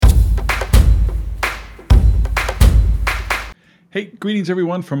Hey, greetings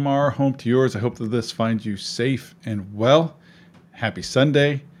everyone from our home to yours. I hope that this finds you safe and well. Happy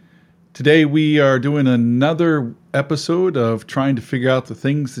Sunday. Today we are doing another episode of trying to figure out the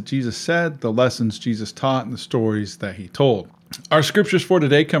things that Jesus said, the lessons Jesus taught, and the stories that he told. Our scriptures for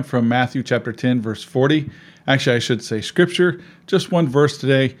today come from Matthew chapter 10, verse 40. Actually, I should say scripture, just one verse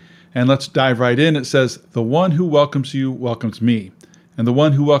today. And let's dive right in. It says, "The one who welcomes you welcomes me, and the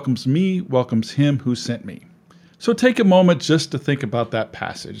one who welcomes me welcomes him who sent me." So take a moment just to think about that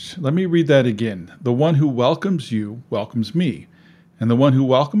passage. Let me read that again. "The one who welcomes you welcomes me, and the one who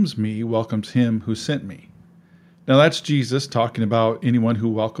welcomes me welcomes him who sent me." Now that's Jesus talking about anyone who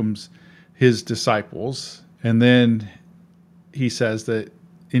welcomes his disciples. And then he says that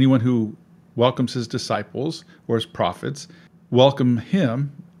anyone who welcomes his disciples or his prophets welcome him.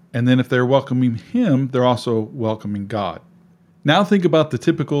 And then if they're welcoming him, they're also welcoming God. Now think about the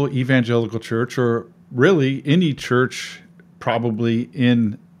typical evangelical church, or really any church probably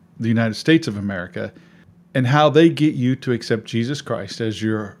in the United States of America, and how they get you to accept Jesus Christ as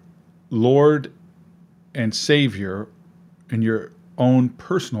your Lord and Savior and your own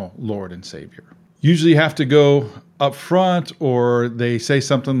personal Lord and Savior. Usually you have to go up front, or they say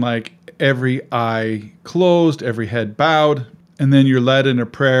something like every eye closed, every head bowed, and then you're led in a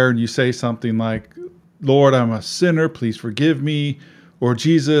prayer and you say something like, "Lord, I'm a sinner, please forgive me," or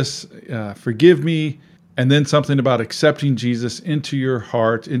 "Jesus, forgive me," and then something about accepting Jesus into your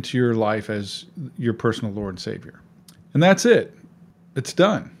heart, into your life as your personal Lord and Savior. And that's it. It's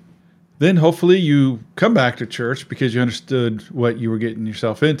done. Then hopefully you come back to church because you understood what you were getting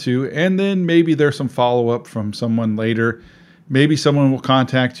yourself into, and then maybe there's some follow-up from someone later. Maybe someone will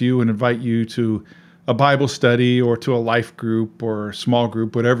contact you and invite you to a Bible study or to a life group or small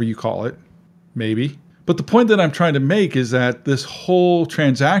group, whatever you call it, maybe. But the point that I'm trying to make is that this whole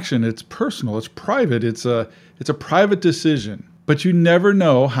transaction, it's personal, it's private, it's a private decision. But you never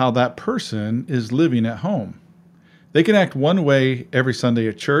know how that person is living at home. They can act one way every Sunday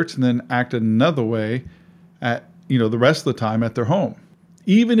at church and then act another way at, the rest of the time at their home.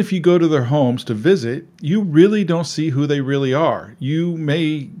 Even if you go to their homes to visit, you really don't see who they really are. You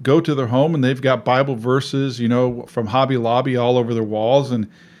may go to their home and they've got Bible verses, from Hobby Lobby all over their walls, and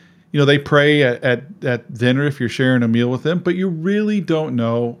they pray at dinner if you're sharing a meal with them, but you really don't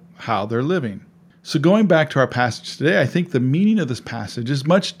know how they're living. So going back to our passage today, I think the meaning of this passage is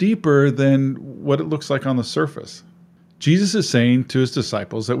much deeper than what it looks like on the surface. Jesus is saying to his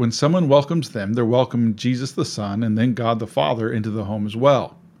disciples that when someone welcomes them, they're welcoming Jesus the Son and then God the Father into the home as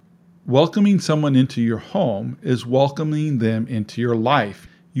well. Welcoming someone into your home is welcoming them into your life.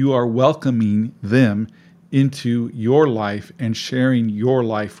 You are welcoming them into your life and sharing your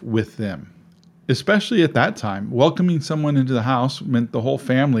life with them. Especially at that time, welcoming someone into the house meant the whole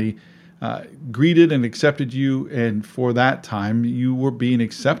family greeted and accepted you, and for that time, you were being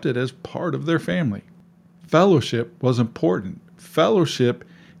accepted as part of their family. Fellowship was important. Fellowship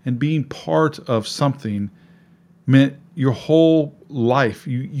and being part of something meant your whole life.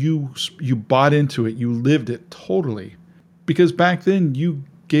 You bought into it. You lived it totally. Because back then, you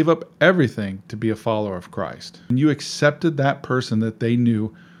gave up everything to be a follower of Christ. And you accepted that person that they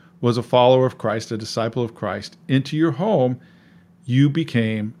knew was a follower of Christ, a disciple of Christ, into your home. You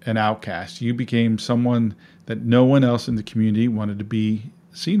became an outcast. You became someone that no one else in the community wanted to be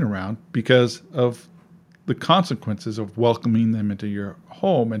seen around because of the consequences of welcoming them into your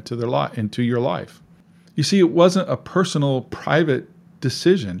home, into your life. You see, it wasn't a personal, private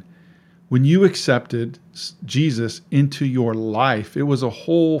decision. When you accepted Jesus into your life, it was a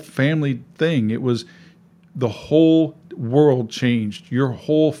whole family thing. It was the whole world changed. Your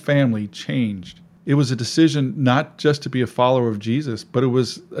whole family changed. It was a decision not just to be a follower of Jesus, but it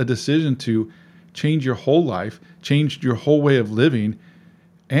was a decision to change your whole life, change your whole way of living,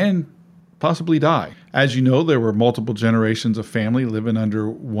 and possibly die. As you know, there were multiple generations of family living under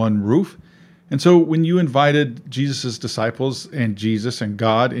one roof. And so when you invited Jesus' disciples and Jesus and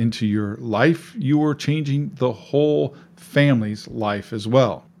God into your life, you were changing the whole family's life as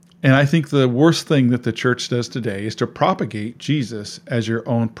well. And I think the worst thing that the church does today is to propagate Jesus as your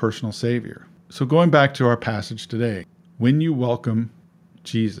own personal Savior. So going back to our passage today, when you welcome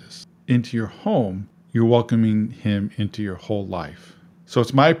Jesus into your home, you're welcoming him into your whole life. So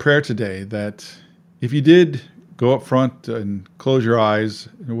it's my prayer today that if you did go up front and close your eyes,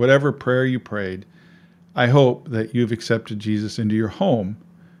 whatever prayer you prayed, I hope that you've accepted Jesus into your home,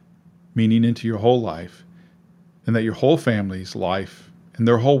 meaning into your whole life, and that your whole family's life and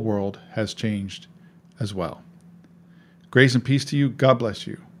their whole world has changed as well. Grace and peace to you. God bless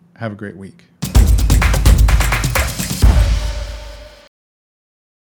you. Have a great week.